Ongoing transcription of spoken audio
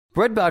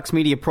Breadbox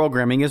Media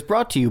programming is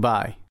brought to you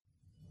by...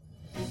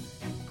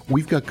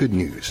 We've got good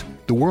news.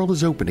 The world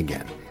is open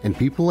again, and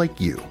people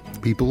like you,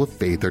 people of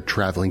faith, are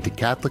traveling to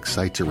Catholic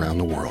sites around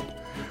the world.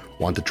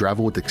 Want to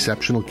travel with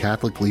exceptional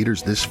Catholic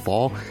leaders this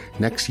fall,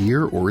 next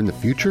year, or in the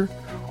future?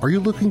 Are you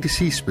looking to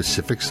see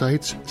specific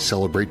sites,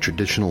 celebrate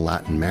traditional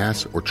Latin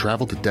Mass, or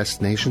travel to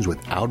destinations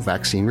without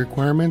vaccine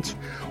requirements?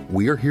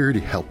 We are here to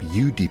help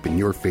you deepen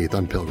your faith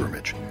on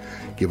pilgrimage.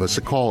 Give us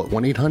a call at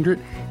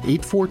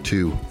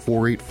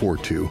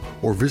 1-800-842-4842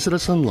 or visit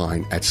us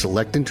online at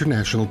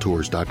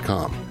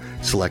selectinternationaltours.com.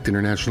 Select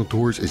International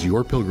Tours is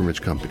your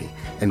pilgrimage company,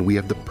 and we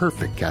have the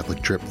perfect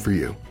Catholic trip for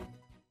you.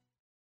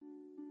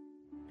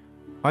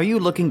 Are you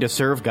looking to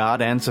serve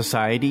God and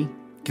society?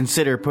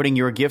 Consider putting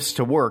your gifts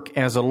to work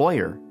as a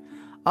lawyer.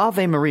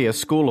 Ave Maria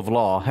School of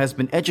Law has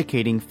been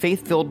educating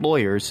faith-filled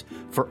lawyers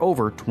for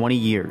over 20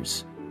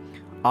 years.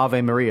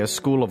 Ave Maria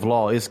School of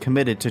Law is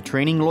committed to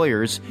training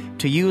lawyers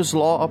to use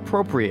law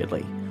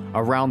appropriately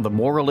around the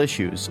moral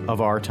issues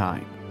of our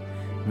time.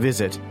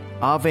 Visit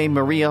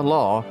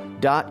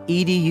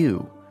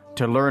avemarialaw.edu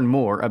to learn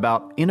more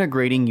about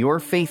integrating your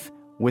faith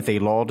with a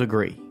law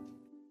degree.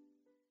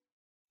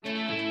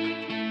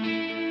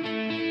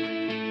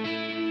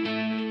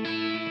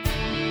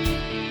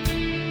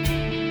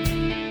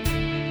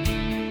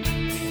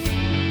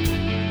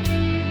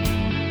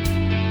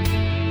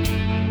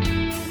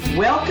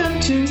 Welcome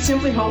to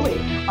Simply Holy,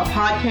 a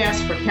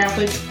podcast for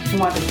Catholics who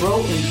want to grow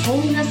in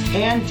holiness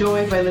and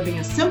joy by living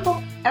a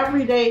simple,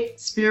 everyday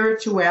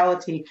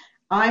spirituality.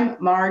 I'm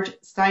Marge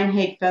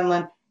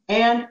Steinhake-Fenlon,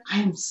 and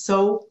I'm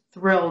so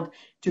thrilled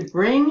to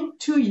bring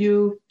to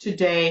you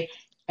today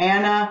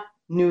Anna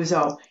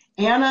Nuzzo.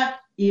 Anna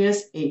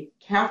is a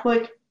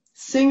Catholic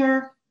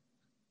singer,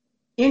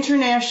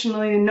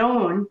 internationally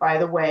known, by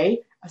the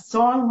way, a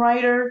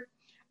songwriter.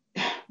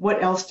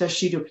 What else does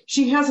she do?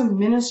 She has a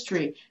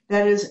ministry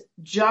that is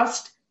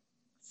just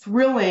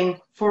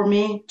thrilling for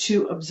me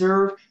to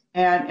observe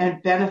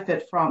and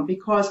benefit from,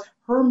 because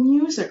her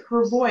music,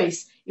 her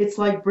voice, it's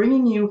like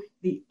bringing you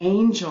the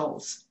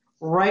angels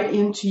right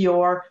into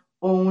your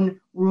own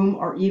room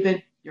or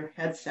even your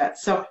headset.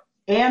 So,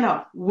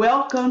 Anna,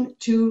 welcome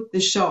to the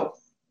show.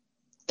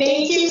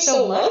 Thank you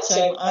so much.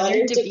 I'm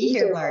honored to be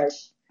here,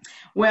 Marge.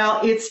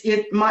 Well,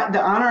 the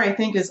honor, I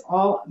think, is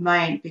all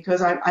mine,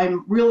 because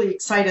I'm really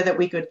excited that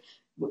we could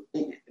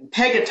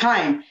peg a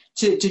time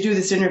to do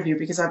this interview,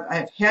 because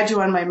I've had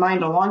you on my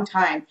mind a long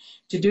time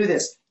to do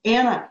this.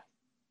 Anna,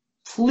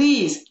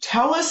 please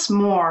tell us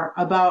more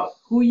about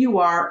who you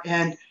are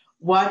and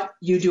what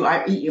you do.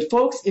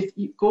 Folks, if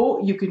you go,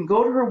 you can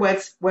go to her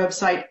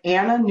website,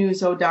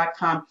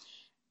 annanuzzo.com.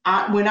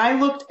 When I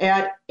looked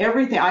at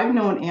everything, I've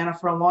known Anna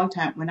for a long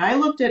time. When I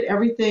looked at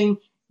everything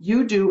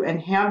you do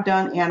and have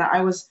done, Anna,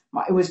 it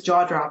was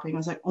jaw-dropping. I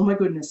was like, oh my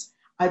goodness,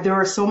 there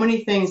are so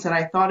many things that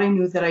I thought I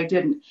knew that I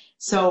didn't.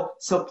 So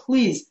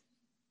please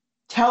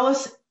tell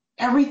us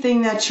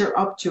everything that you're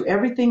up to,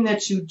 everything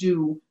that you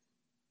do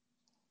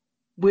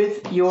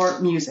with your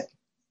music.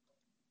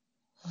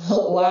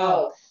 Oh,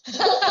 wow.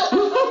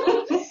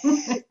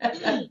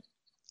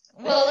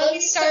 Well, let me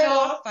start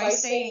off by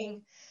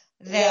saying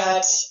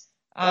that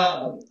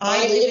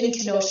I live in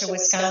Kenosha,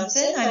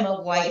 Wisconsin. I'm a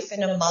wife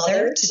and a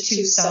mother to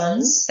two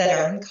sons that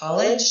are in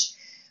college.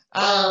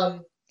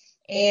 And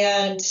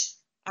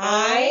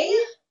my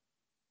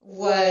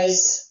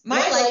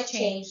life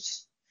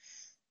changed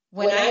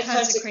when I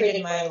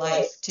consecrated my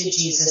life to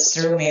Jesus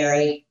through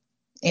Mary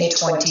in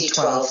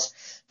 2012.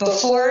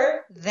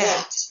 Before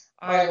that,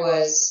 I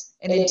was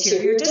an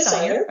interior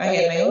designer. I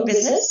had my own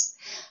business.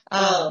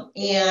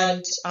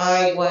 And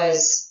I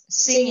was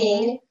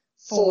singing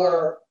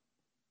for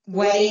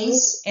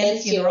weddings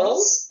and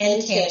funerals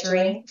and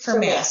cantering for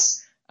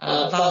Mass,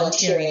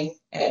 volunteering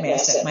at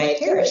Mass at my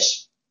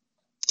parish.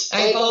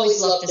 I've always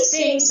loved to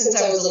sing since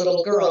I was a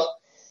little girl,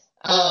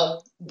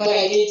 but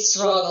I did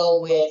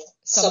struggle with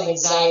some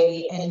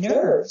anxiety and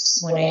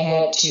nerves when I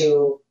had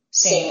to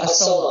sing a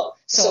solo.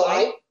 So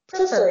I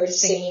preferred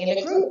singing in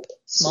a group,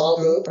 small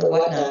group or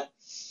whatnot.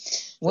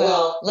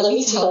 Well, let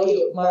me tell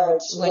you,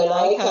 Marge, when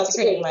I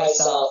consecrated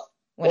myself,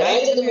 when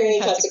I did the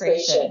Marian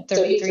consecration,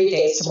 33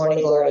 Days to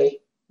Morning Glory,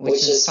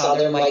 which is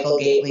Father Michael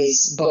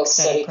Gately's book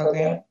study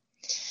program,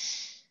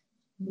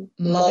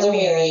 Mother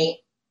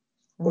Mary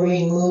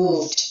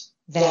removed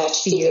that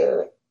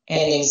fear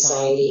and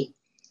anxiety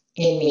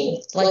in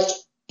me, like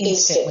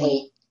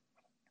instantly.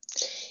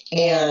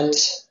 And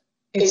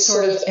it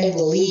sort of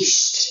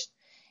unleashed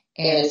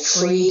and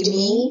freed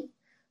me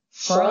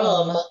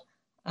from,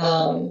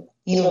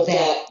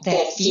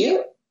 that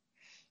fear,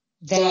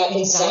 that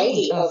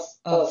anxiety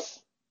of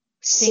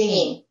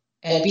singing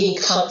and being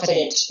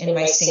confident in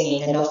my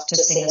singing enough to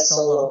sing a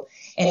solo.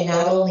 And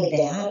not only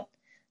that,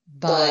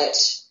 but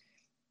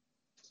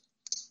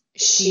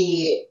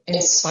she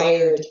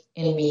inspired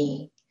in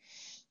me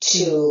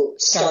to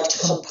start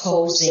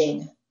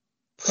composing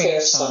prayer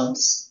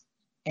songs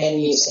and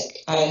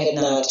music. I had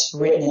not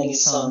written any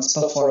songs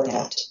before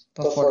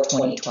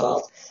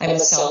 2012. I'm a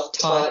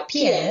self-taught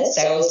pianist.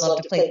 I always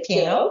loved to play the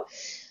piano.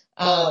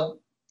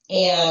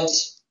 And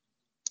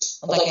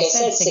like I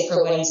said, sing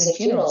for weddings and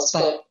funerals.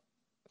 But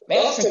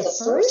after the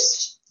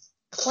first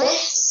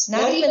class,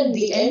 not even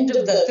the end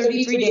of the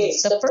 33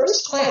 days, the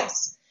first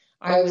class,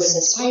 I was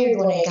inspired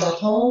when I got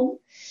home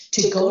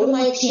to go to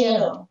my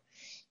piano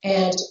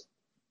and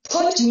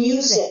put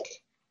music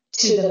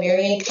to the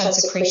Marian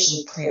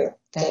consecration prayer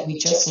that we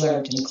just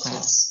learned in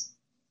class.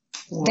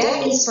 Wow.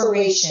 That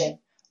inspiration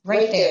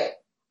right there.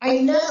 I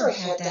never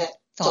had that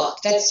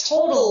thought. That's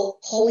total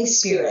Holy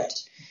Spirit.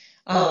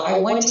 I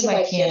went to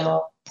my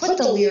piano, put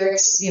the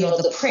lyrics,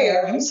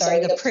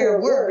 the prayer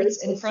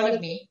words in front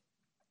of me,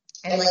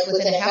 and like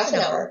within a half an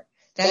hour,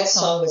 that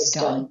song was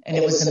done, and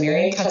it was the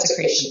Marian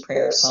consecration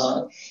prayer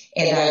song,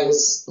 and I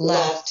was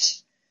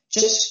left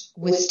just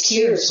with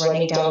tears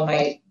running down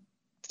my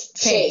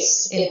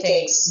face in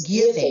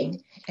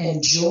thanksgiving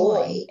and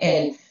joy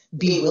and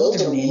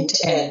bewilderment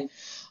and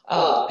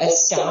I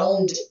was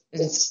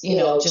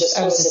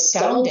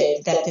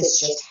astounded that this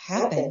just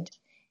happened,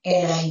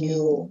 and I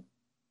knew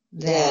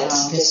that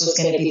this was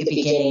going to be the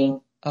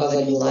beginning of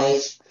a new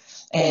life.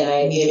 And I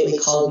immediately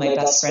called my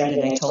best friend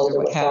and I told her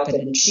what happened,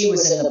 and she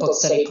was in the book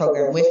study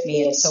program with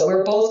me, and so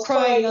we're both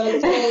crying on the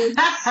phone,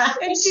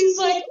 and she's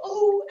like,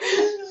 "Oh,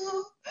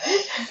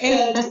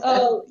 and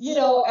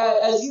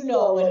as you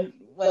know,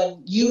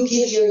 when you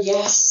give your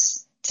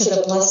yes to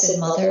the Blessed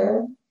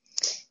Mother,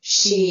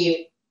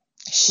 she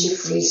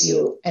frees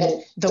you,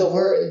 and the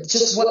word,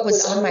 just what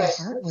was on my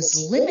heart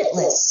was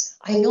limitless.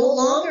 I no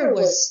longer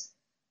was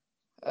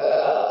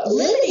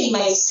limiting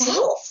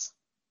myself.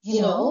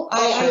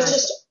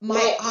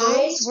 My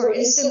eyes were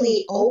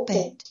instantly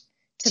opened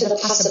to the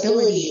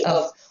possibility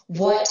of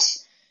what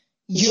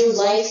your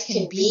life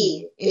can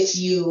be if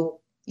you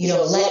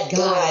let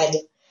God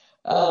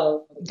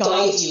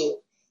guide you.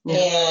 Yeah.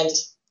 And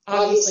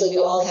obviously we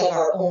all have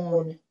our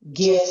own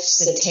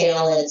gifts and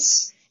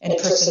talents and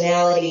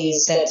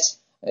personalities that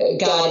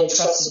God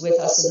entrusted with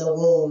us in the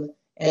womb.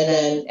 And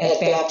then at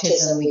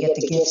baptism, we get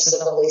the gifts of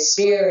the Holy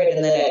Spirit,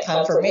 and then at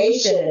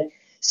confirmation. And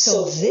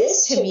so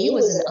this, to me,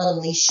 was an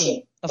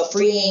unleashing, a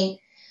freeing,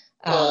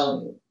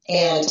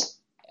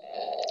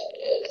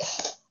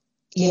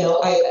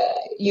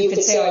 you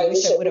could say, I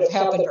wish it would have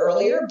happened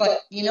earlier,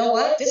 but you know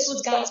what? This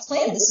was God's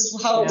plan. This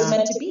is how it was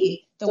meant to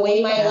be. The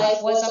way my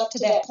life was up to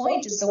that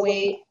point is the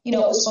way, it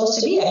was supposed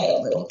to be. I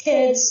had little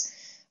kids,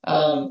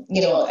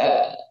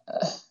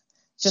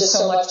 just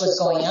so much was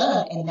going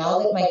on. And now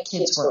that my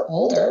kids were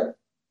older,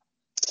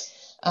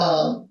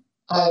 I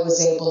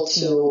was able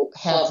to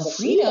have the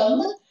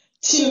freedom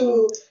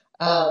to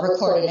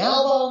record an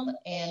album.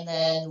 And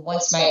then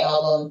once my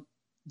album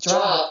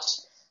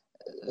dropped,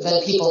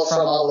 then people from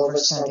all over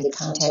started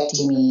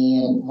contacting me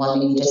and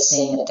wanting me to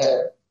sing at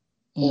their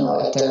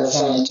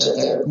event or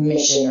their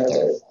mission or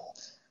their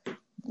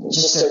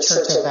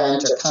church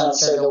event or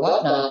concert or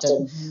whatnot.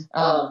 And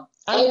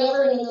I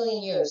never in a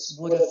million years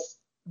would have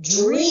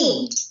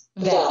dreamed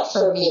that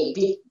for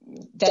me,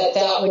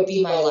 that would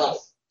be my life.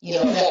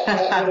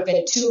 That would have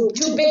been too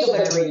big of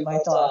a dream, I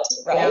thought,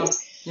 right?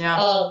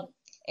 Yeah.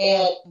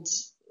 And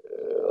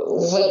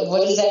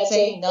what does that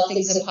say?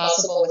 Nothing's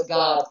impossible with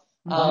God.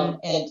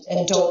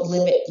 And don't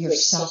limit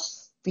yourself,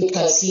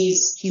 because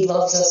he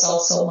loves us all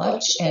so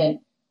much, and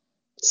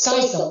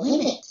sky's the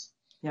limit.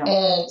 Yeah.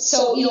 And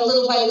so,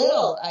 little by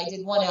little, I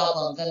did one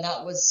album, then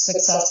that was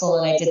successful,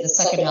 and I did the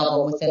second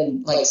album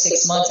within like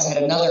 6 months. I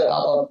had another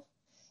album,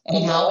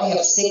 and now I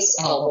have 6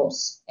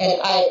 albums.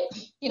 And I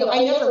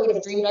never would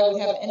have dreamed I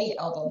would have any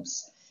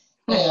albums.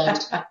 And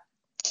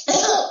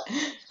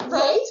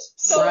right?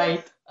 So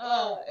right.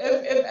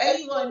 If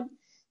anyone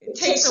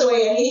takes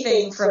away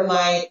anything from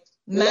my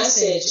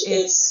message,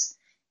 it's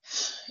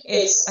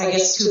I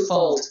guess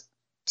twofold: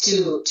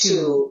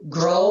 to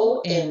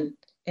grow in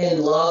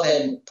love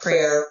and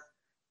prayer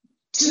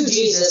to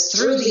Jesus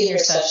through the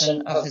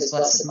intercession of His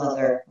Blessed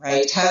Mother,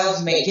 right?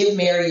 Give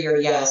Mary your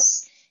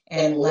yes,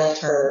 and let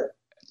her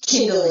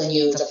kindle in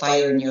you the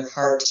fire in your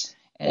heart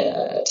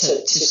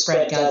to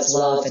spread God's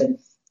love,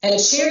 and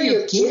share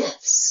your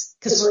gifts,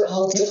 because we're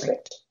all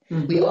different.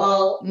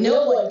 Mm-hmm.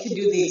 No one can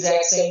do the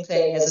exact same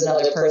thing as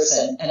another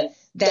person, and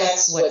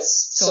that's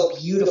what's so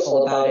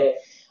beautiful about it.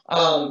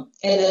 And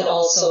then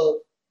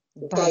also,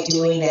 by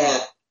doing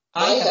that,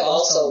 I have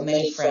also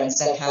many friends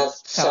that have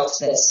felt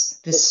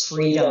this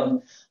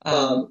freedom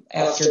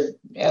after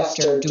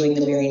doing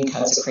the Marian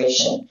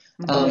consecration.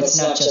 It's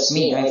not just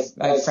me.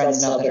 I have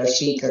friends now that are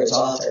speakers,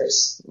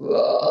 authors,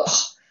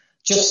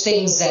 just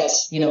things that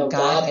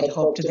God had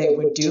hoped they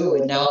would do,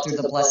 and now through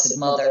the Blessed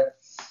Mother,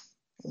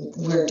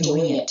 we're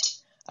doing it.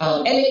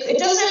 And it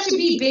doesn't have to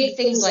be big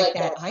things like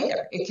that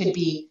either. It could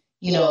be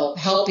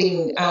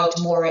helping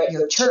out more at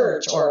your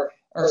church, or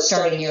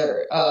starting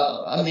your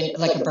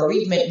like a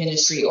bereavement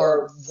ministry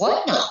or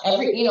whatnot.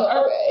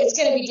 It's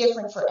going to be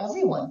different for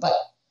everyone, but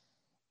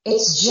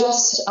it's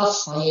just a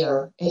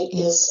fire. It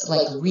is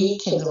like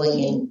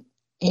rekindling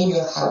in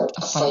your heart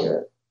a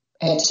fire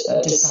and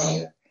a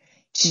desire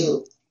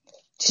to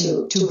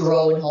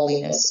grow in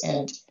holiness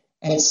and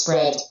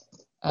spread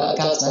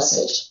God's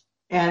message.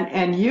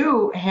 And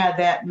you had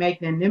that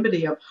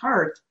magnanimity of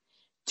heart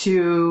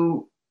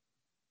to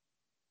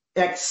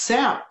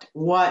accept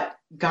what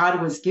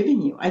God was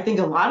giving you. I think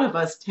a lot of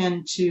us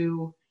tend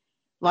to,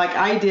 like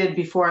I did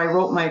before I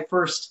wrote my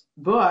first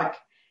book,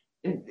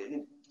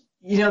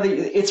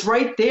 it's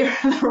right there,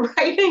 the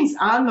writing's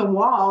on the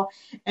wall,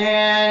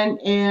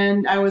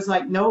 and I was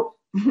like, nope.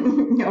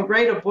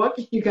 Write a book,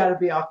 you got to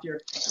be off your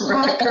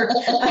rocker.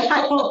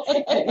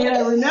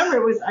 I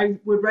remember I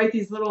would write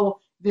these little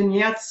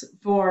vignettes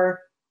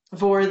for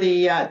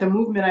the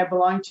movement I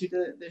belonged to,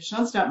 the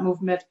Schoenstatt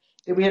movement.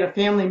 We had a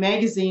family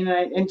magazine,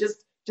 and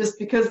just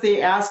because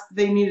they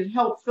needed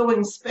help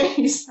filling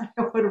space,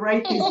 I would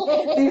write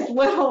these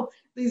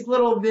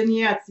little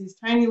vignettes, these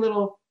tiny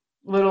little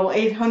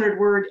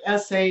 800-word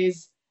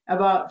essays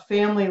about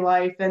family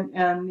life,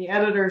 and the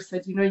editor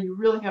said, you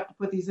really have to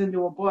put these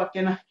into a book.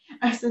 And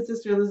I said,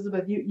 Sister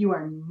Elizabeth, you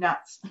are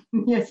nuts.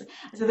 Yes.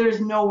 I said, there's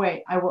no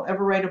way I will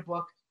ever write a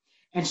book.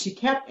 And she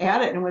kept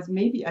at it, and it was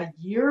maybe a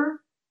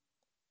year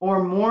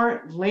or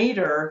more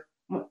later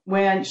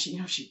when she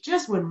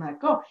just wouldn't let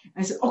go. And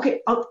I said,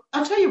 okay, I'll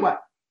tell you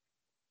what,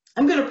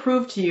 I'm going to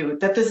prove to you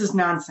that this is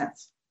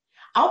nonsense.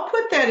 I'll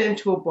put that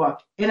into a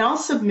book and I'll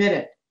submit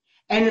it,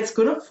 and it's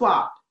going to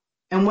flop.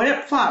 And when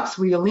it flops,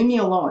 will you leave me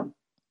alone?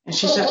 And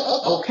she said,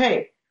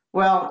 okay.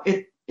 Well,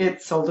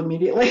 it sold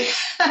immediately.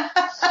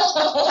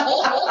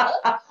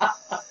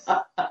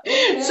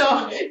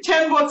 So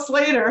 10 books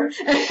later,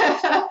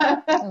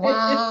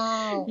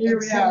 wow, here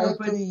exactly.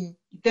 we are.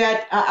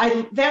 But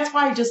that's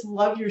why I just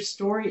love your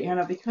story,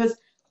 Anna, because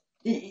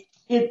it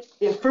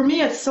for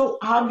me it's so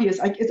obvious.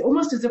 It's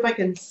almost as if I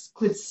could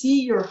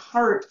see your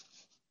heart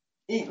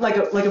like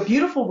a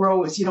beautiful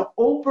rose,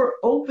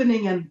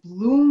 opening and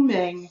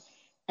blooming,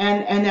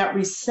 and that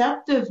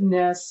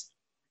receptiveness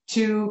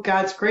to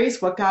God's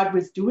grace, what God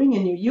was doing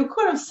in you. You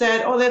could have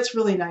said, oh, that's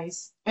really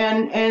nice,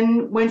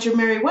 and went your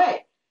merry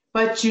way.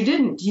 But you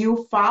didn't.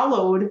 You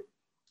followed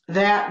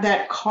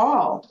that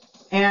call.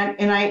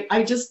 And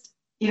I just,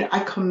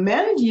 I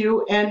commend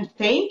you and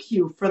thank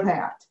you for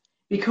that.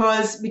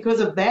 Because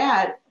of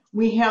that,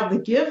 we have the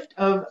gift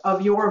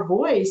of your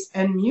voice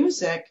and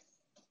music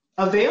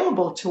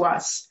available to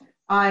us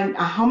on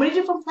how many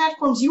different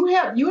platforms you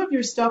have. You have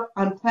your stuff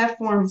on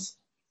platforms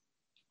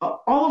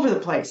all over the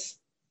place.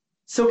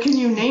 So can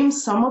you name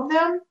some of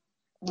them?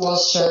 Well,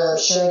 sure.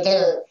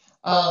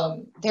 They're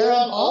on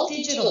all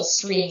digital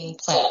streaming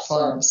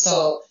platforms.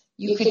 So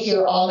you could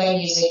hear all my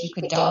music. You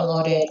could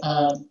download it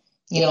on,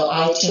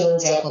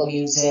 iTunes, Apple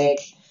Music,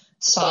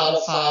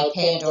 Spotify,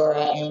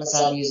 Pandora,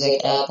 Amazon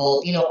Music,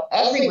 Apple,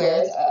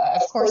 everywhere.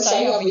 Of course, I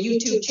have a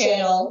YouTube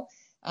channel,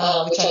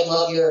 which I'd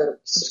love your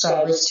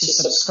subscribers to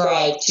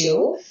subscribe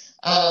to,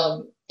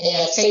 and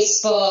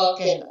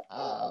Facebook. And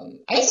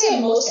I'd say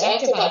I'm most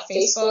active on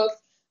Facebook.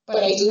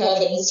 But I do have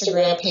an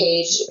Instagram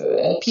page,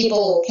 and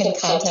people can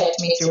contact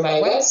me through my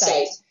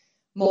website,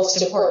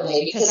 most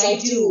importantly, because I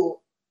do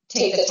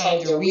take the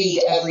time to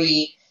read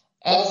every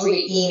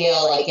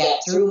email I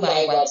get through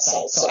my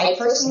website. So I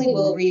personally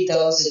will read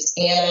those. It's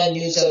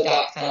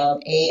AnnaNuzzo.com,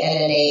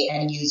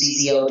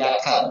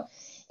 AnnaNuzzo.com.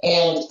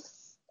 And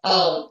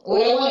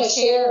what I want to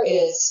share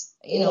is,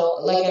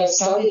 like I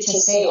started to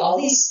say, all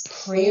these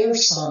prayer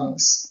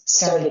songs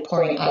started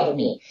pouring out of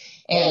me.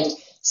 And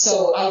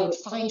so I would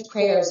find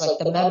prayers like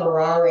the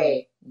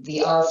Memorare,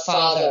 the Our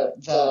Father,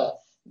 the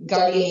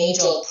Guardian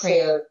Angel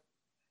prayer,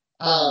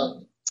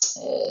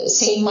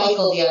 St.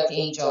 Michael the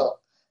Archangel.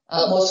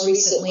 Most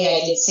recently,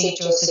 I did St.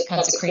 Joseph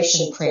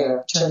Consecration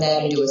Prayer, turned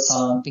that into a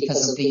song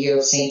because of the year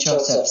of St.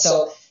 Joseph.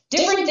 So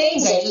different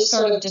things I just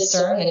sort of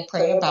discern and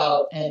pray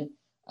about and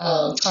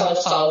try to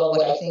follow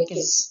what I think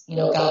is,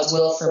 God's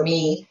will for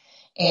me.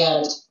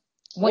 And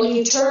when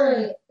you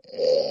turn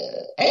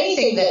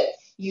anything that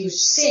you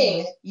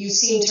sing, you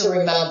seem to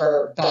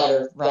remember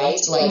better, right?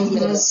 Like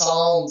even the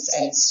Psalms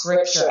and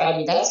Scripture. I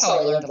mean, that's how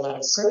I learned a lot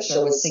of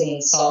Scripture, was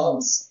singing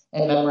Psalms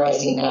and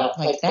memorizing that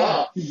like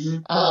that.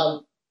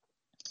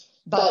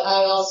 But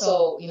I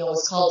also,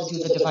 was called to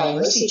do the Divine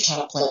Mercy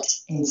Chaplet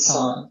in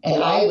song.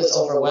 And I was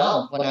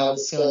overwhelmed when I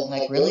was feeling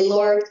like, really,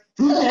 Lord?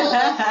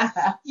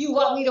 You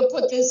want me to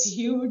put this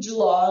huge,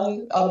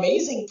 long,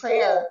 amazing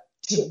prayer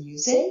to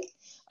music?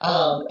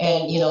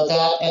 And,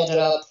 that ended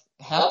up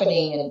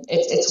happening, and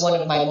it's one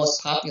of my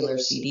most popular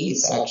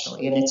CDs,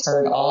 actually, and it's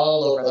heard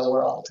all over the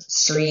world,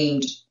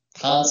 streamed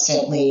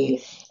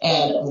constantly,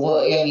 and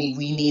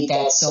we need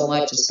that so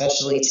much,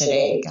 especially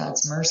today,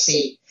 God's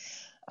mercy.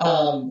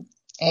 And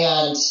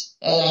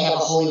I have a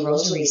Holy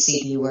Rosary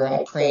CD where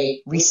I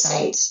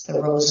recite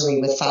the Rosary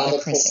with Father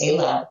Chris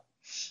Alar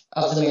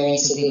of the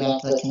Marians of the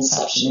Immaculate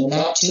Conception, and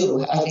that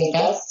too, I think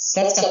that's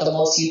got the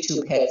most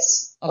YouTube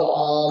hits of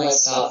all my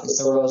stuff, is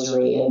the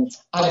Rosary, and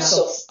I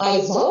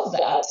love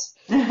that.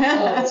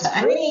 It's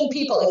bringing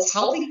people, it's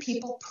helping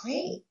people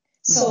pray.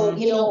 So,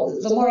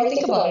 the more I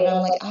think about it,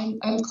 I'm like,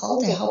 I'm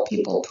called to help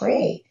people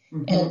pray.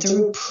 And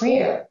through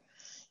prayer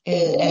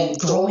and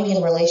growing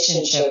in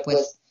relationship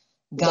with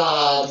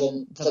God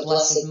and the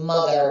Blessed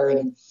Mother,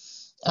 and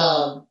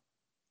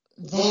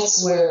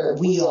that's where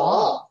we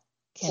all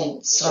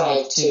can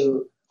strive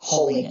to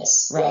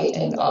holiness, right?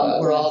 And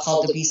we're all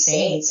called to be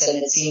saints, and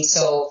it seems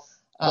so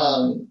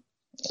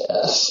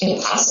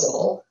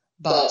impossible,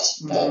 but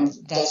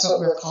that's what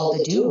we're called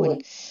to do.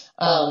 And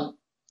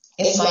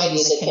if my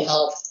music can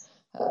help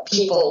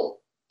people,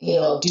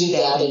 do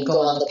that and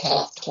go on the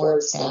path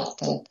towards that,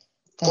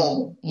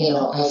 then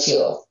I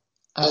feel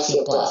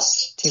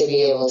blessed to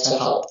be able to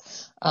help.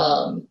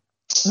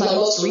 My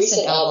most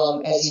recent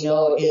album, as you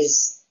know,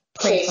 is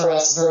Pray for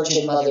Us,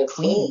 Virgin Mother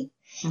Queen,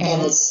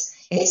 and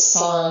it's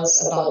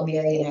songs about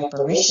Marian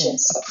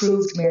apparitions,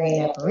 approved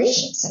Marian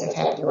apparitions that have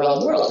happened around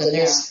the world. And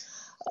there's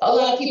a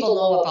lot of people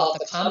know about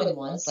the common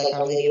ones, like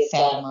Our Lady of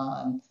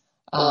Fatima,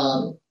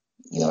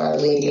 and Our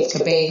Lady of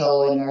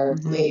Cabejo, and Our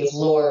Lady of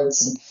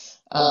Lourdes,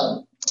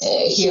 and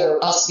here,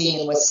 us being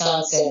in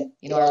Wisconsin,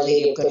 Our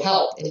Lady of Good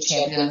Help in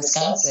Champion,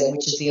 Wisconsin,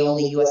 which is the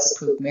only U.S.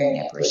 approved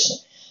Marian apparition.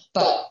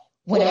 But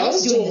when I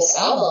was doing this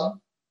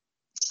album,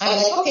 I'm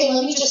like, okay,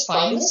 let me just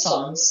find the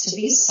songs to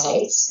these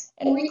sites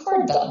and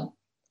record them.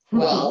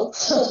 Well,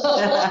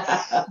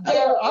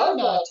 there are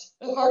not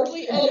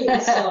hardly any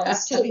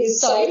songs to these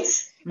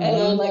sites. And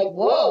I'm like,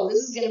 whoa, this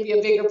is going to be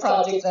a bigger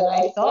project than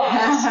I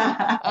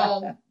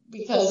thought.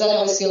 Because then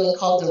I was feeling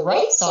called to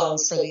write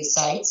songs for these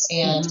sites.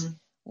 And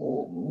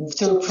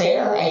through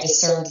prayer, I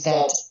discerned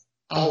that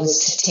I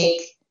was to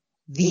take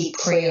the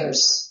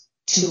prayers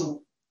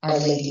to Our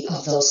Lady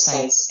of those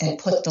sites and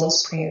put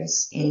those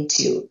prayers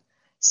into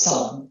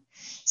song.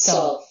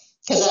 So,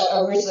 because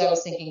originally I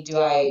was thinking, do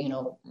I,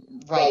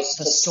 write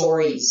the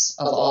stories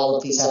of all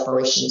of these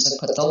apparitions and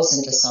put those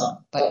into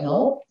song? But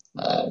no,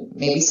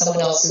 maybe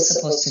someone else is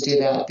supposed to do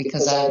that,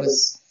 because I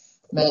was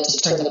meant to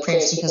turn the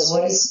prayers, because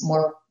what is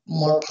more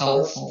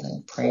powerful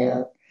than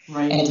prayer?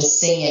 Right. And to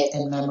sing it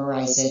and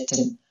memorize it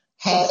and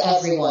have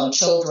everyone,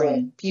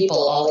 children,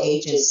 people, all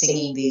ages,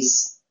 singing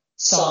these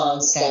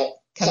songs that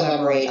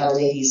commemorate Our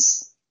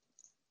Lady's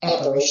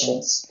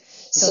apparitions.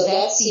 So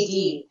that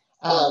CD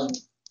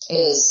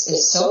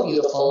is so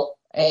beautiful.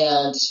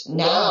 And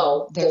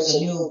now there's a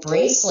new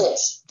bracelet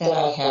that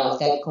I have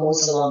that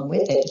goes along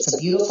with it. It's a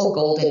beautiful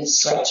golden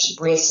stretch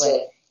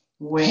bracelet.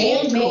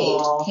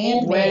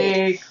 Handmade.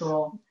 Way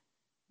cool.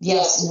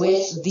 Yes,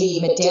 with the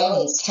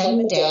medallions, 10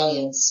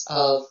 medallions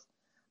of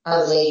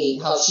Our Lady,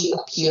 how she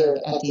appeared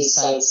at these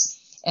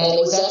sites. And it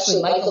was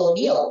actually Michael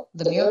O'Neill,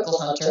 the miracle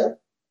hunter,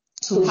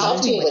 who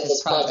helped me with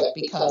this project,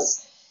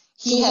 because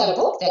he had a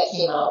book that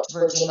came out,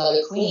 Virgin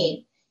Mother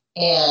Queen,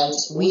 and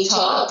we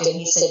talked, and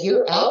he said,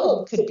 your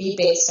album could be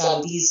based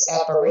on these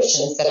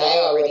apparitions that I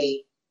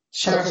already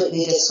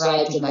completely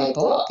described in my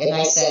book. And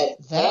I said,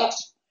 that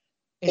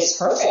is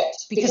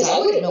perfect, because I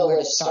wouldn't know where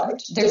to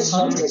start. There's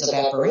hundreds of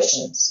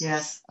apparitions.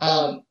 Yes.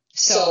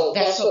 So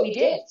that's what we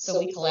did. So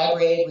we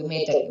collaborated. We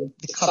made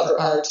the cover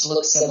art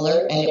look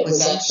similar, and it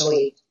was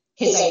actually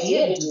his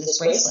idea to do this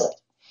bracelet.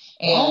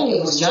 And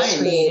it was just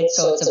created,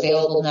 so it's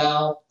available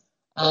now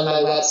on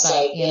my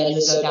website,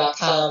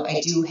 iannanuzo.com.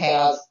 I do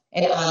have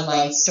an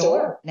online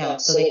store now,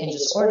 so they can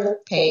just order,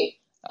 pay.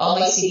 All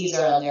my CDs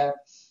are on there.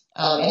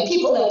 And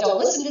people that don't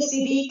listen to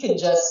CD can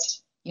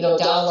just,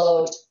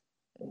 download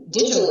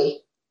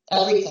digitally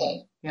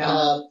everything.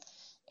 Yeah.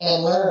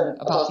 And learn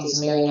about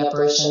these Marian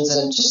apparitions,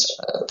 and just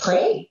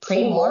pray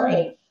more.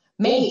 And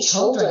many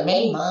children,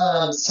 many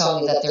moms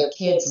tell me that their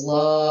kids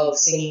love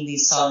singing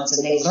these songs,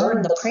 and they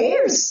learn the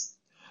prayers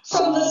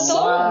from the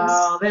songs.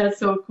 Wow, that's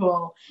so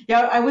cool.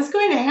 Yeah, I was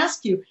going to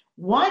ask you,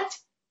 what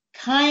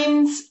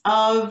kinds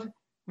of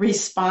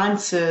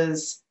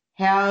responses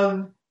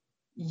have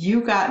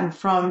you gotten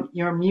from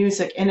your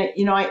music? And,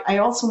 I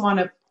also want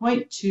to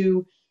point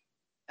to,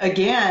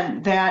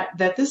 again,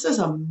 that this is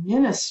a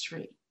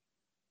ministry.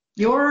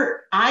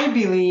 I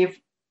believe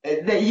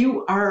that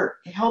you are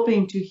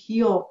helping to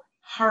heal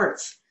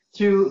hearts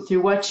through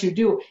what you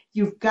do.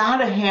 You've got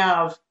to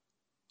have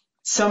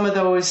some of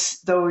those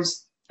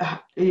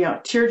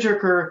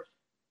tearjerker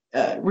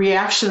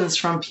reactions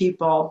from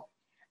people.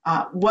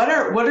 What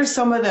are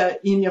some of the?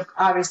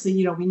 Obviously,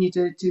 we need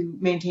to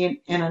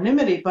maintain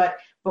anonymity, but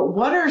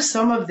what are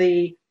some of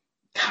the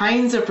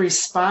kinds of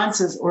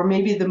responses, or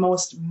maybe the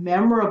most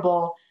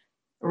memorable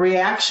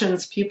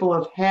reactions people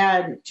have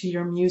had to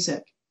your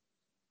music?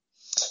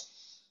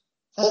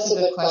 That's a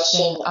good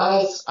question.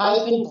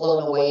 I've been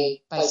blown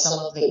away by some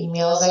of the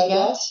emails I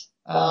get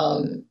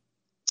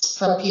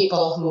from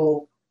people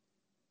who,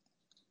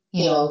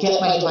 get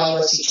my Divine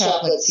Mercy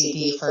Chaplet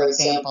CD, for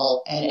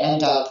example, and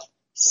end up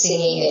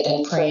singing it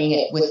and praying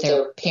it with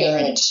their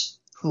parent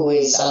who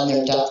is on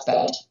their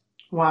deathbed.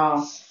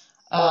 Wow.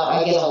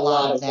 I get a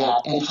lot of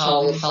that, and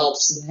how it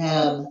helps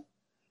them,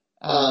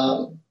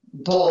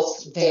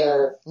 both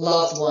their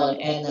loved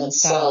one and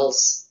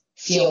themselves,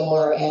 feel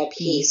more at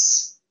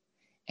peace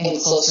and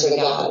closer to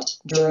God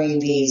during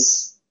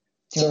these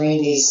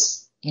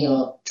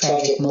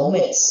tragic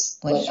moments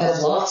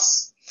of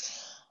loss.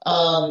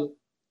 I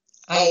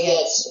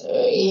get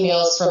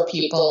emails from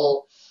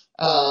people,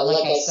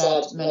 like I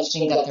said,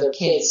 mentioning that their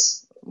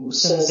kids,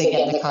 as soon as they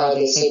get in the car,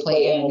 they say,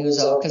 play Anna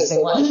Nuzo, because they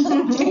want to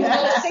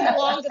sing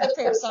along to the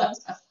prayer songs.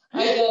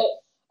 I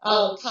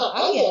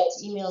get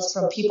emails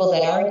from people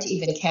that aren't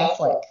even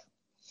Catholic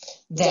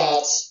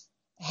that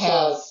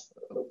have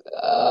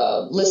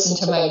listen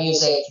to my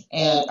music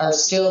and are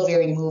still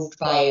very moved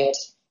by it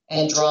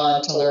and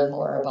drawn to learn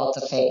more about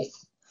the faith.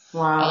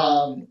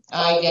 Wow.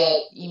 I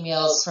get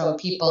emails from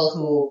people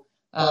who,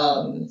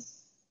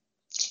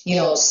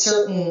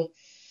 certain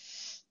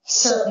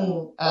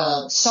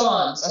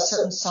songs, a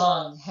certain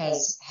song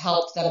has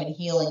helped them in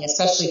healing,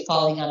 especially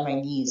Falling on My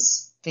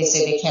Knees. They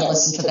say they can't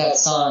listen to that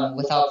song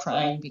without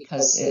crying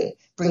because it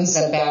brings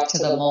them back to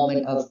the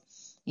moment of,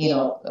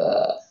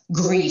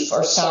 grief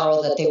or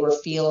sorrow that they were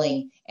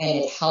feeling, and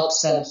it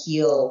helps them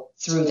heal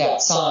through that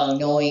song,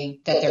 knowing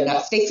that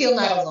they feel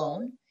not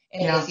alone,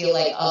 and they feel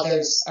like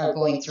others are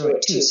going through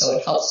it too. So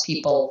it helps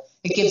people,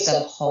 it gives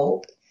them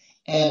hope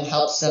and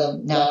helps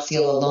them not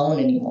feel alone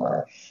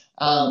anymore.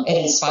 It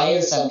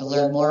inspires them to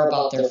learn more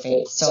about their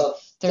faith. So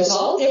there's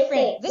all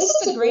different, this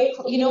is a great,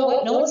 you know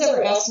what, no one's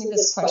ever asked me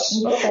this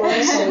question before,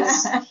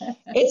 so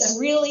it's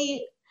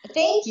really,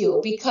 thank you,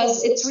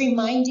 because it's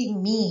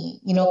reminding me,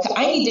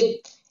 I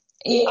need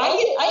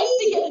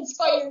to get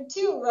inspired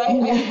too, right?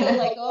 I feel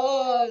like,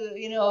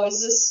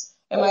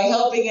 am I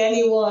helping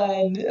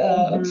anyone?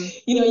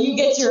 You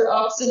get your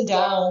ups and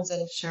downs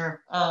and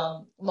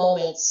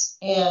moments.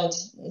 And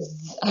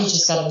I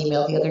just got an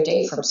email the other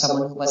day from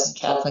someone who wasn't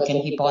Catholic, and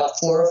he bought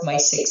 4 of my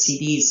 6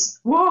 CDs.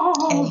 Whoa,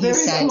 and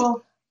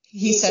cool.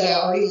 He said, I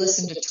already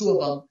listened to 2 of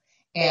them,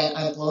 and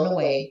I'm blown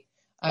away.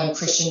 I'm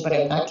Christian, but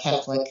I'm not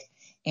Catholic.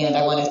 And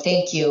I want to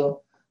thank you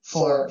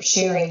for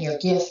sharing your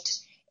gift.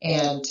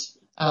 And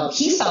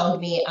he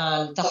found me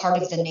on the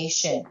Heart of the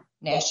Nation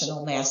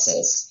National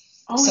Masses.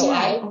 Oh, so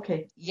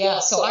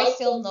so I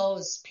film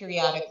those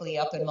periodically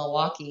up in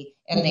Milwaukee,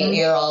 and they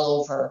air all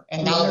over.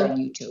 And now they're on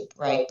YouTube,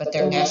 right? But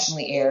they're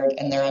nationally aired,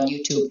 and they're on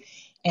YouTube.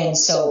 And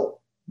so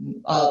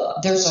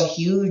there's a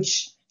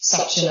huge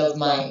section of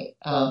my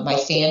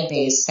fan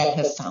base that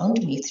have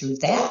found me through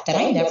that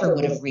I never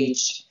would have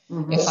reached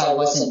if I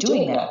wasn't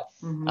doing that.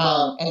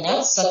 And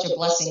that's such a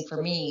blessing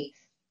for me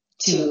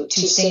to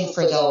sing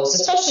for those,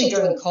 especially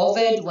during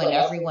COVID when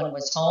everyone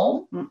was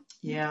home.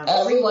 Yeah.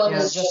 Everyone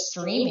was just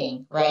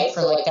streaming, right,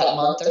 for like that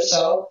month or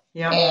so.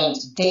 Yeah. And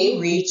they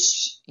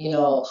reached,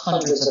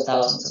 hundreds of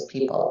thousands of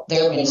people.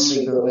 Their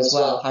ministry grew as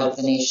well, Heart of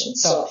the Nation.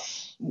 So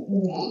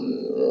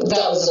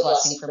that was a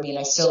blessing for me, and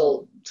I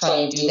still try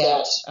and do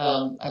that.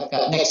 I've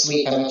got next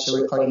week, I'm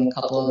actually recording a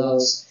couple of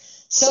those.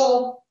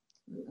 So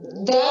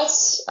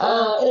that's, in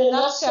a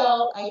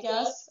nutshell, I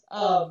guess,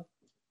 a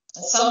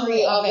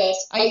summary of it.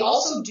 I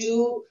also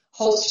do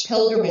host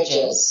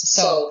pilgrimages.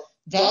 So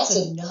that's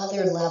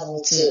another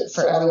level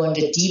for everyone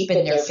to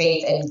deepen their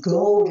faith and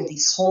go to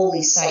these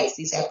holy sites,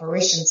 these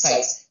apparition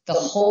sites, the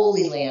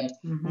Holy Land,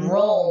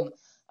 Rome.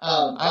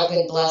 I've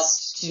been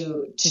blessed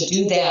to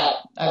do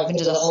that. I've been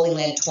to the Holy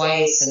Land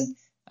twice, and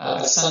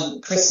I've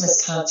sung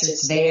Christmas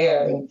concerts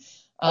there. And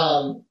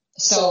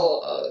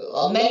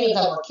so many of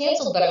them were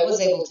canceled, but I was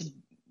able to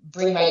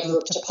bring my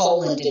group to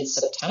Poland in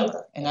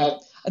September. And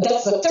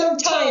that's the 3rd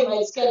time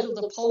I scheduled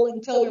a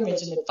Poland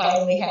pilgrimage, and it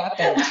finally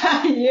happened.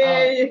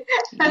 Yay!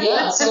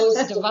 So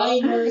it's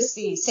Divine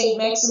Mercy, St.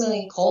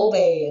 Maximilian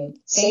Kolbe, and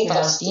St.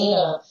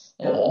 Faustina,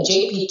 and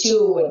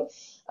JP2. And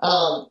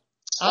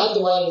I've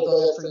been wanting to go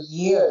there for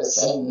years,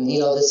 and,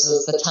 this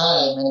was the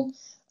time. And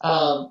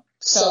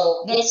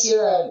so next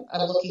year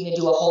I'm looking to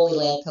do a Holy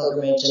Land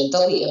pilgrimage, and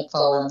there'll be info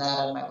on that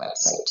on my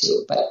website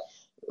too. But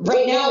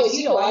right now, as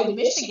you know, I'm in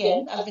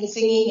Michigan. I've been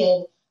singing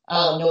in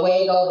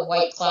Newaygo and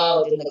White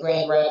Cloud in the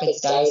Grand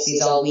Rapids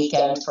Diocese all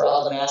weekend for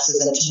all the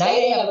masses. And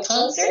tonight I have a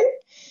concert.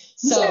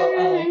 So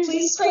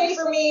please pray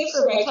for me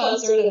for my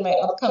concert and my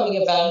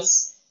upcoming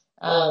events.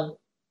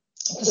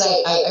 Because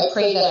I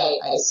pray that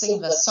I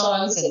sing the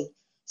songs and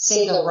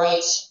say the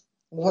right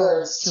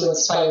words to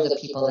inspire the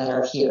people that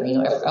are here.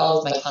 All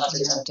of my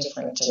concerts are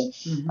different. And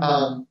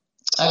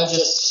I'm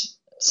just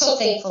so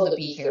thankful to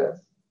be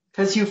here.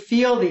 Because you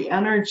feel the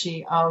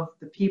energy of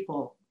the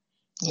people.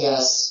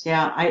 Yes.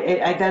 Yeah,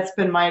 I that's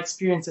been my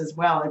experience as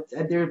well.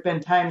 There have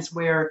been times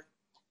where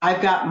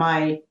I've got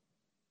my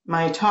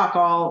talk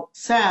all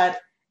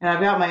set and I've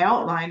got my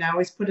outline. I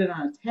always put it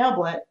on a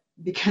tablet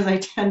because I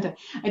tend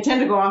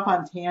to go off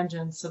on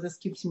tangents. So this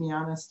keeps me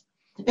honest.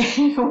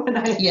 when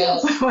I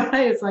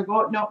it's like,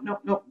 oh no,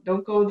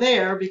 don't go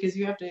there, because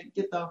you have to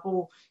get the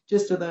whole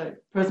gist of the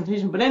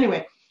presentation. But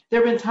anyway,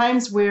 there have been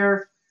times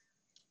where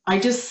I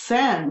just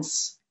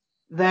sense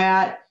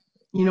that,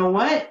 you know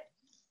what,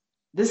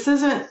 this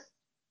isn't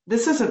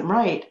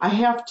right. I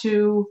have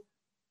to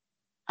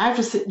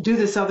do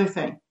this other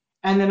thing.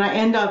 And then I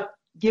end up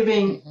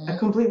giving a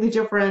completely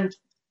different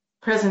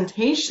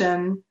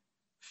presentation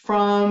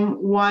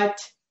from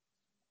what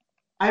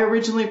I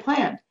originally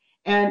planned.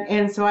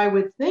 And so I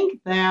would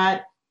think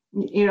that,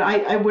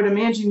 I would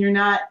imagine you're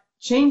not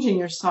changing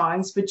your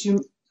songs, but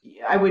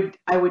I would,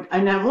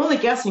 and I'm only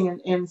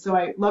guessing, and so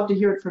I'd love to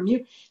hear it from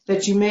you,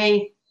 that you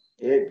may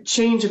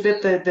change a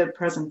bit the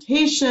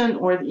presentation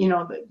or,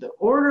 the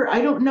order.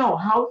 I don't know.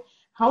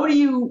 What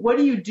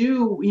do you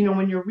do,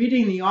 when you're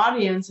reading the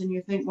audience and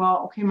you think,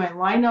 well, okay, my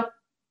lineup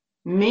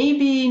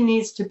maybe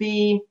needs to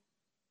be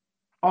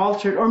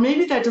altered, or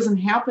maybe that doesn't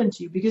happen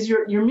to you because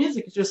your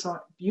music is just so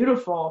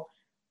beautiful,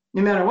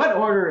 no matter what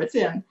order it's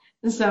in.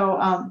 And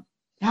so,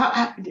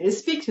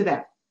 speak to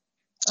that.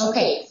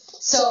 Okay,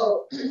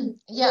 so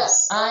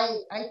yes, I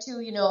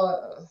too,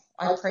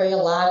 I pray a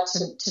lot.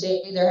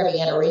 Today they're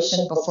having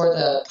adoration before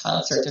the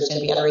concert. There's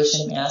going to be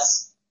adoration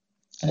mass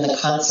and the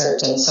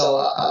concert, and so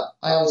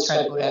I always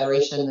try to go to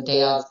adoration the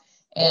day of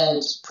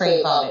and pray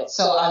about it.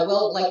 So I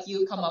will, like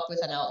you, come up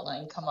with an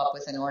outline, come up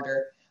with an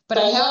order. But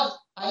I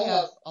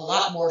have a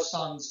lot more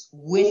songs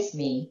with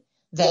me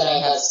than I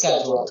have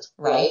scheduled,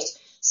 right?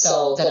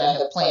 So that I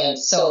have planned.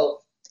 So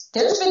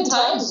there's been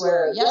times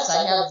where, yes,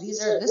 I have this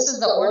is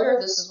the order,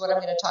 this is what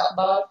I'm going to talk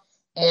about,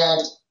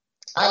 and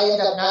I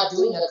end up not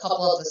doing a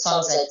couple of the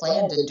songs I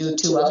planned and do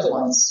two other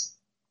ones,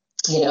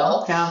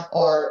 Yeah.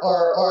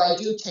 Or I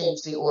do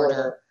change the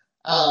order,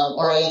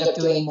 or I end up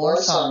doing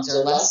more songs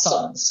or less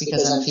songs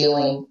because I'm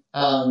feeling, they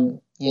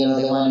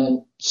want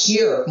to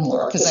hear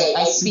more because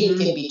I speak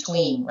in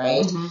between,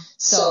 right? Mm-hmm.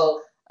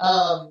 So,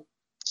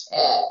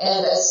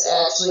 and it's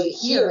actually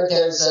here,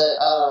 there's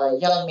a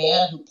young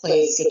man who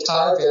plays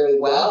guitar very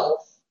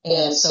well.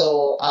 And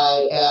so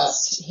I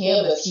asked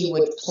him if he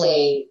would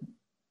play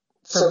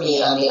for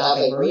me on the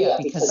Ave Maria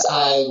because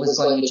I was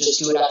going to just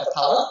do it a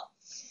cappella.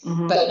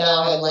 Mm-hmm. But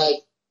now I'm like,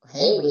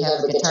 hey, we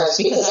have a guitarist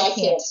because I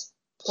can't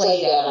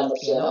play that on the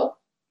piano.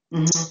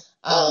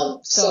 Mm-hmm.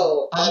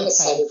 So I'm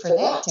excited for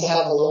that, to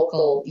have a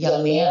local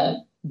young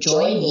man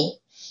join me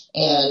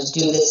and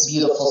do this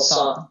beautiful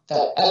song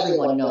that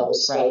everyone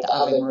knows, right? The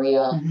Ave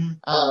Maria.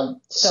 Mm-hmm.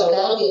 So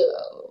that'll be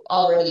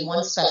already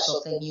one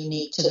special thing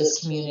unique to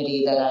this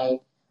community that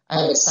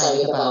I'm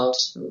excited about.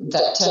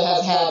 That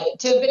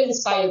to have been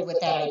inspired with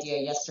that idea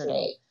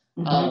yesterday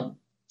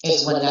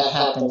is when that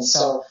happened.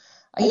 So,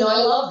 I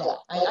love that.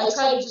 I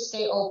try to just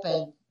stay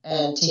open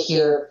and to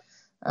hear,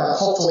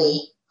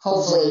 hopefully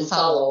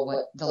follow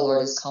what the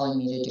Lord is calling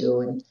me to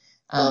do. And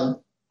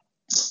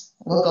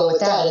we'll go with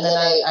that. And then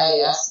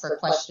I ask for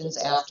questions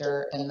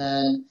after, and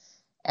then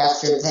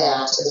after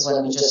that is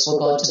when we'll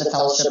go into the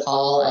fellowship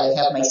hall. I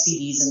have my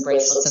CDs and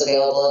bracelets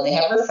available, and they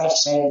have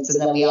refreshments,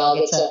 and then we all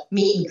get to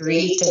meet and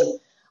greet. And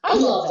I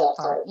love that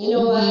part. You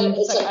know what?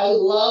 It's like I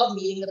love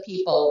meeting the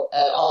people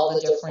at all the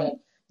different,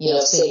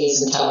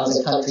 cities and towns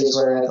and countries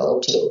where I go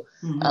to,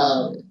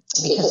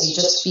 because you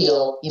just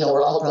feel,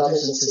 we're all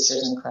brothers and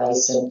sisters in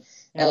Christ, and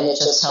it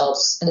just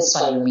helps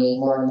inspire me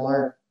more and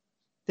more.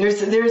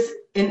 There's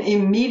an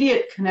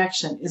immediate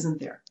connection, isn't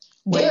there?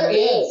 There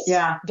is.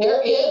 Yeah.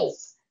 There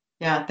is.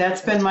 Yeah,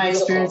 that's been my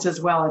experience as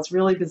well. It's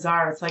really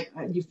bizarre. It's like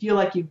you feel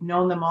like you've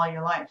known them all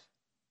your life.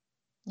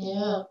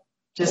 Yeah.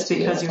 Just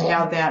because you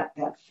have that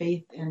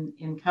faith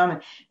in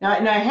common. Now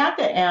I have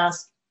to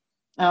ask,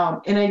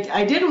 and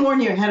I didn't warn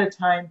you ahead of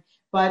time,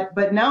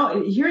 but now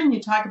hearing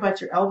you talk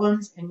about your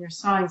albums and your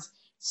songs,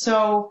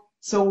 so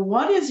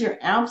what is your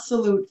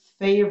absolute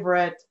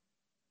favorite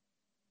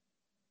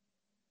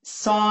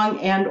song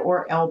and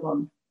or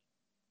album?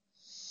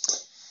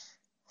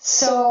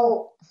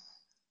 So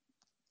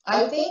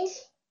I think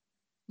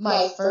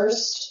my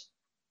first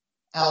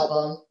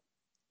album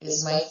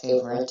is my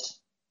favorite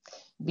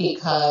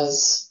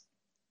because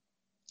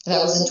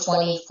that was in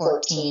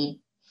 2014,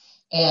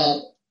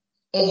 and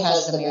it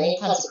has the Marian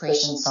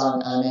Consecration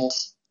song on it,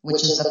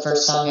 which is the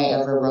first song I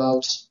ever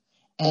wrote,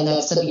 and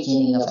that's the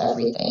beginning of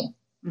everything.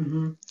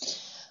 Mm-hmm.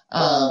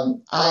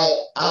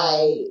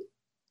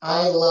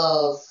 I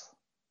love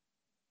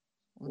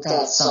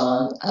that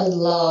song. I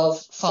love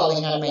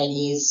Falling on My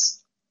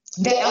Knees.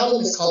 That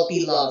album is called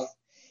Be Love,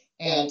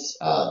 and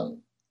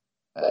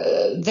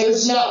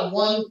there's not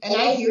one, and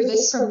I hear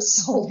this from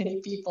so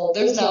many people,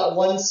 there's not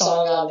one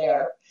song on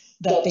there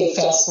that they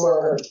fast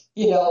forward,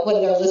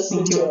 when they're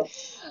listening to it.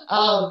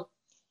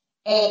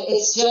 And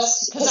it's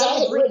just because I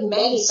had written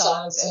many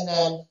songs and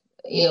then,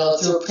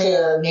 through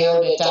prayer,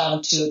 narrowed it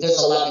down to, there's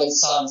 11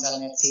 songs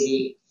on that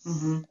CD.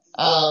 Mm-hmm.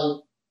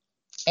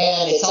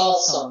 And it's all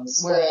songs,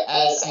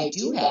 whereas I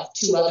do have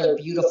two other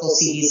beautiful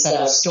CDs that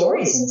are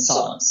stories and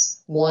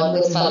songs. One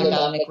with Father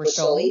Dominic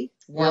Riccioli,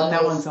 one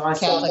with awesome.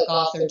 Catholic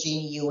author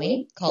Jeannie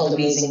Ewing, called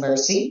Amazing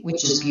Mercy,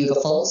 which is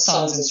beautiful,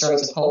 songs and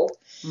stories of hope.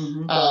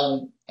 Mm-hmm.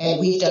 And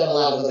we've done a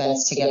lot of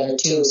events together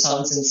too,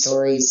 songs and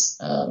stories,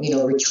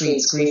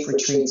 retreats, grief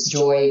retreats,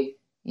 joy,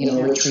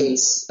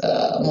 retreats,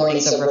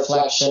 mornings of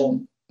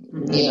reflection,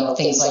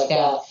 things like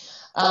that.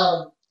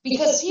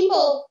 Because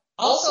people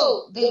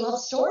also, they love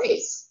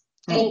stories.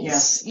 And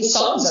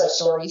songs are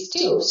stories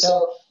too.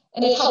 So,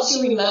 and it helps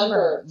you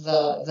remember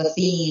the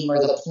theme or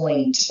the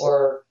point,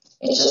 or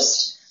it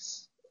just,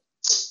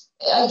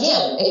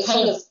 again, it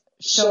kind of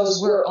shows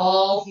we're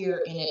all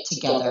here in it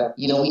together.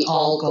 We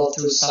all go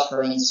through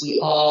sufferings. We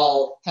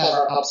all have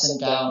our ups and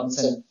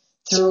downs, and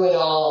through it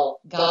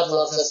all, God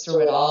loves us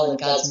through it all, and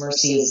God's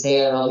mercy is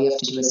there. All we have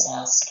to do is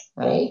ask,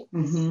 right?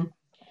 Mm-hmm.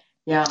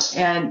 Yeah,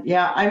 and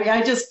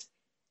I just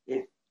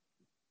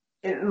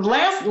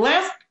last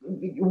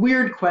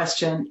weird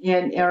question,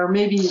 or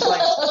maybe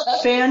like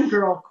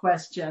fangirl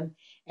question,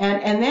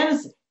 and that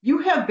is,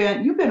 you've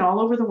been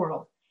all over the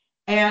world,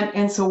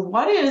 and so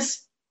what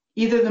is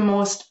either the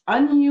most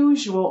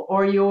unusual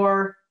or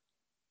your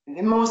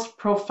most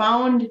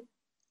profound,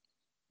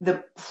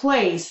 the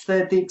place,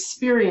 the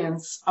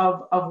experience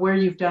of where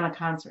you've done a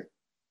concert?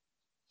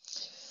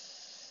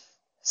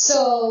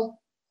 So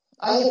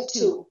I have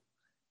two.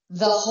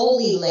 The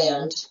Holy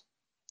Land.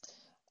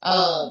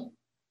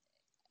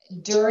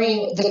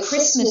 During the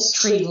Christmas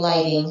tree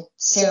lighting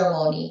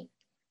ceremony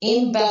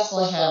in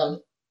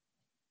Bethlehem,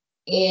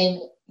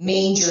 in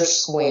Manger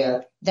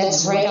Square.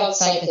 That's right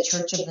outside the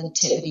Church of the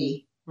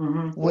Nativity,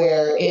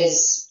 where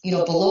is,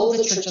 below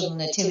the Church of the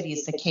Nativity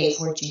is the cave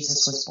where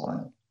Jesus was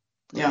born.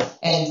 Yeah.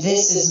 And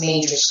this is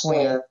Manger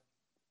Square.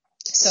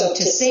 So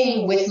to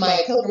sing with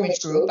my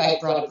pilgrimage group, I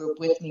brought a group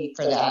with me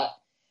for that.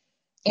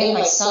 And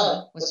my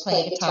son was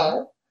playing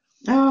guitar.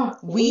 Oh.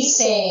 We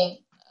sang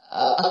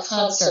a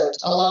concert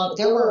along.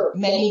 There were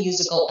many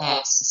musical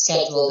acts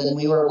scheduled, and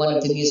we were one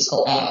of the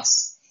musical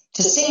acts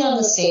to sing on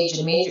the stage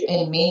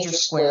in Manger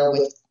Square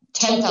with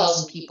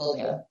 10,000 people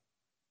there,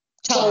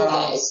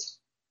 televised.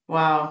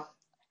 Wow.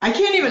 I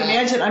can't even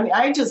imagine. I mean,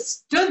 I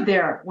just stood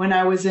there when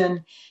I was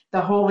in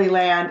the Holy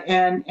Land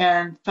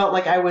and felt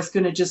like I was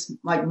going to just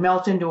like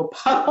melt into a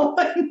puddle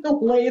and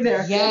lay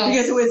there.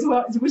 Yes.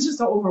 Because it was just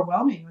so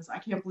overwhelming. It was, I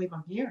can't believe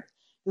I'm here.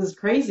 This is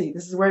crazy.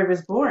 This is where I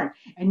was born.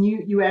 And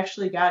you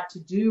actually got to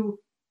do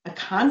a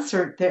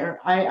concert there.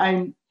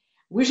 I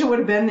wish I would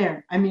have been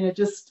there. I mean, it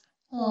just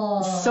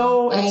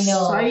so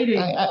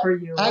exciting for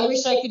you. I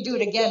wish I could do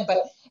it again.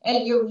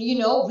 And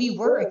we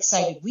were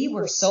excited. We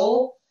were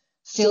so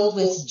filled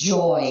with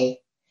joy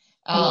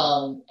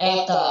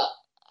at the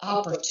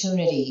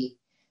opportunity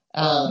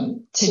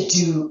to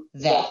do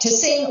that, to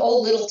sing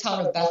 "Oh Little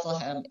Town of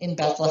Bethlehem" in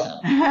Bethlehem.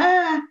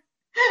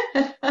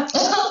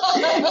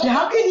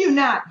 How can you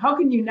not? How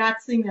can you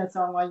not sing that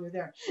song while you're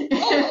there?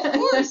 Oh, of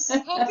course.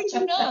 How could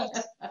you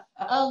not?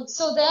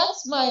 So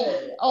that's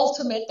my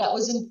ultimate. That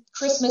was in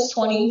Christmas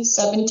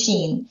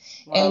 2017.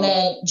 Wow. And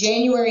then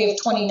January of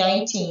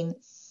 2019,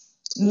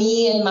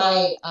 me and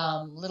my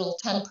little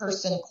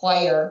 10-person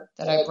choir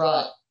that I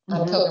brought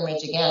on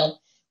pilgrimage again,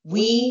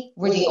 we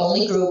were the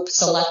only group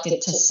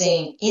selected to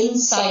sing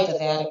inside the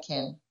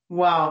Vatican.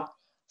 Wow.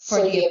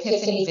 For the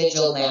Epiphany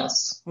Vigil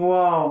Mass.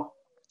 Wow.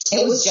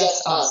 It was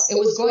just us. It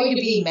was going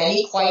to be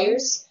many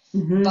choirs,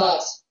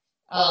 but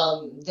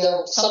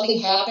something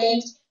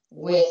happened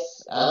with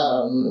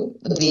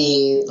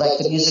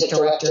the music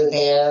director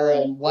there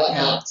and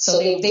whatnot. So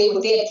they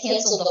had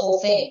canceled the whole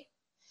thing.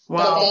 Wow.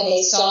 But then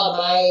they saw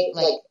I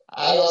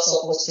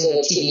also hosted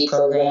a TV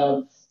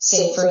program,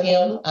 Sing for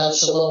Him on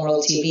Shalom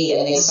World TV,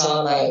 and they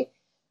saw my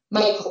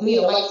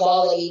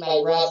quality,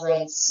 my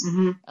reverence,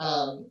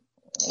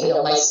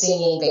 my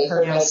singing. They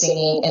heard my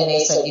singing, and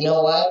they said, you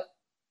know what?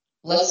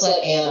 Let's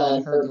let Anna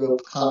and her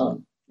group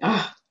come.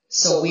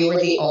 So we were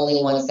the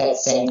only ones that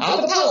sang a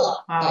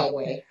cappella, by the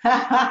way.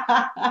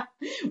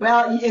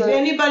 Well, if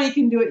anybody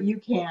can do it,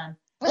 you can.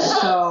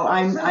 So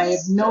I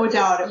have no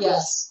doubt it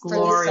was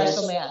glorious. For the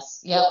special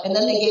mass. Yep. And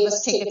then they gave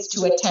us tickets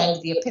to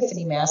attend the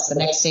Epiphany Mass the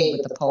next day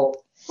with the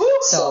Pope.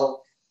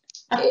 So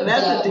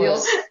that's a deal.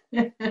 Was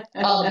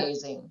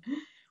amazing.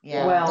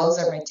 Yeah, well, those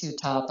are my two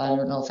top. I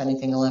don't know if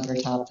anything will ever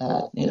top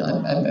that.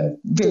 I'm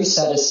very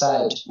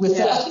satisfied with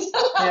that.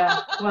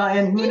 Yeah. Well,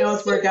 and who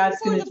knows where God's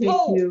going to take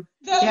you.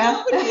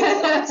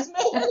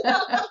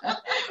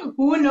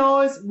 Who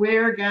knows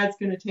where God's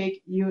going to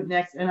take you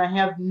next? And I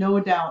have no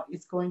doubt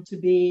it's going to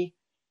be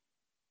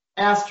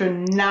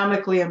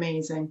astronomically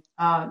amazing.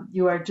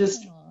 You are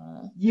just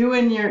you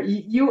in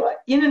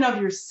and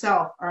of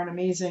yourself are an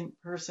amazing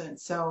person.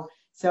 So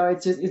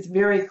it's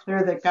very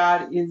clear that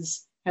God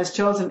has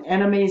chosen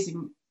an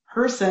amazing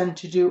person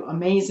to do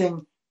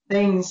amazing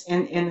things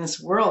in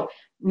this world.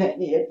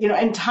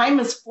 And time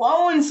has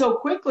flown so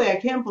quickly. I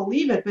can't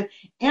believe it. But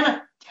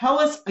Anna, tell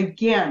us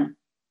again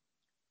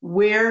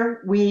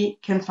where we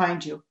can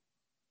find you.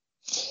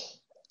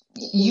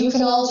 You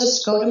can all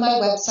just go to my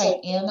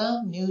website,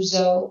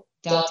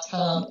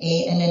 AnnaNuzzo.com,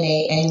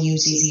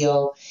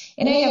 ANNANUZZO.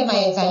 And I have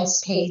my events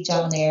page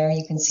on there.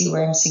 You can see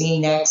where I'm singing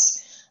next.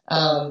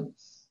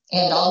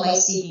 And all my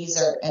CDs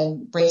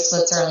and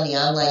bracelets are on the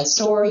online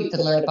store. You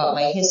can learn about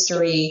my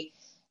history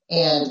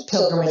and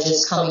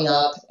pilgrimages coming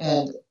up.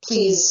 And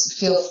please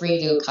feel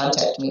free to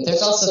contact me.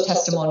 There's also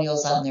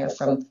testimonials on there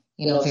from,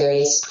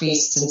 various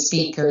priests and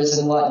speakers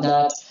and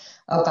whatnot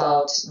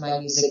about my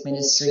music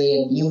ministry.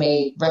 And you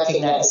may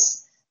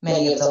recognize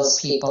many of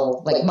those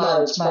people, like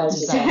Marge. Marge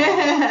is on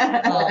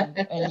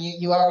there. And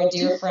you are a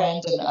dear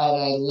friend, and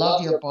I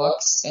love your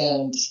books.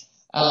 And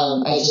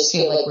I just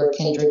feel like we're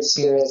kindred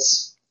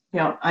spirits.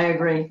 Yeah, I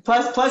agree.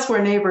 Plus,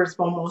 we're neighbors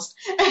almost.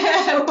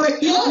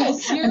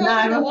 Yes, and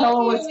I'm a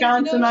fellow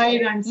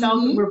Wisconsinite. I'm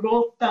We're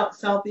both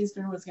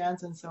southeastern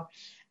Wisconsin. So,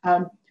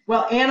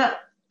 well, Anna,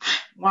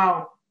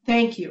 wow,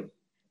 thank you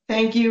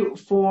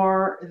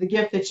for the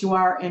gift that you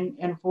are,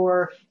 and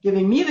for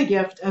giving me the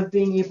gift of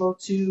being able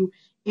to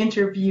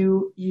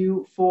interview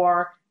you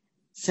for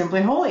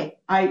Simply Holy.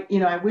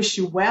 I wish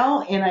you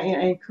well, and I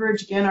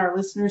encourage again our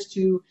listeners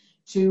to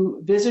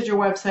visit your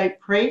website,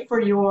 pray for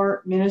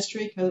your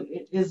ministry, because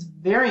it is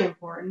very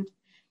important.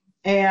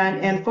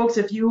 And folks,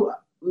 if you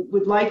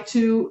would like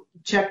to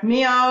check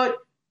me out,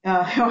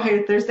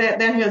 there's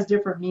that has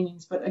different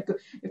meanings, but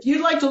if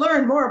you'd like to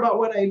learn more about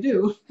what I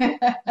do,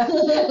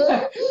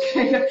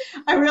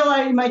 I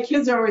realize my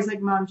kids are always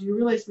like, Mom, do you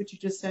realize what you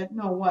just said?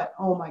 No, what?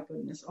 Oh my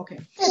goodness. Okay.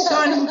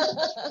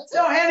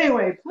 So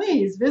anyway,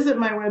 please visit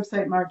my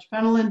website,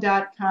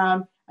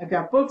 margefenelon.com. I've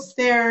got books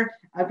there.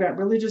 I've got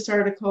religious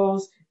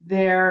articles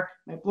there,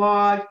 my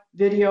blog,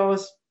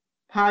 videos,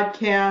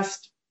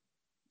 podcast,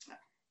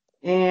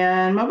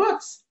 and my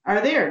books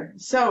are there.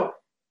 So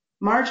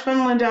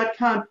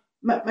margefenelon.com.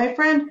 My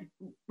friend,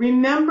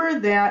 remember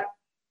that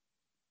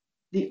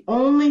the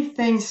only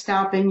thing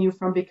stopping you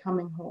from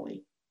becoming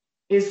holy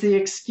is the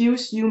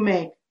excuse you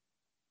make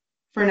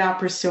for not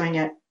pursuing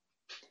it.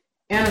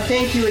 Anna,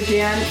 thank you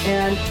again,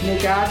 and may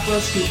God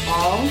bless you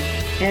all,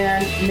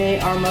 and may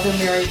our Mother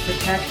Mary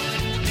protect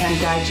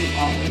and guide you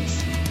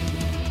always.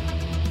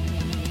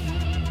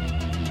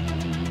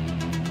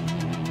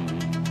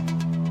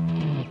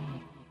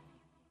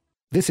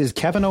 This is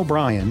Kevin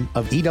O'Brien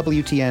of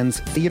EWTN's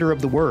Theater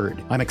of the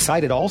Word. I'm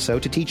excited also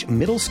to teach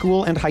middle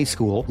school and high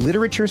school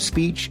literature,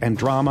 speech, and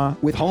drama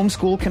with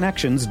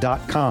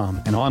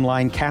homeschoolconnections.com, an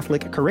online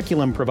Catholic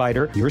curriculum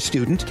provider. Your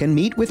student can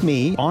meet with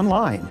me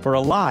online for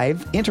a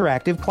live,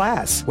 interactive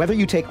class. Whether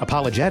you take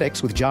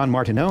apologetics with John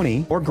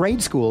Martinoni, or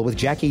grade school with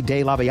Jackie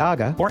De La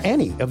Viaga, or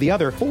any of the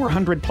other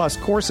 400-plus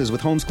courses with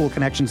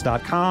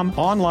homeschoolconnections.com,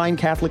 online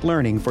Catholic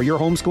learning for your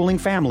homeschooling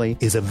family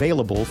is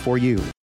available for you.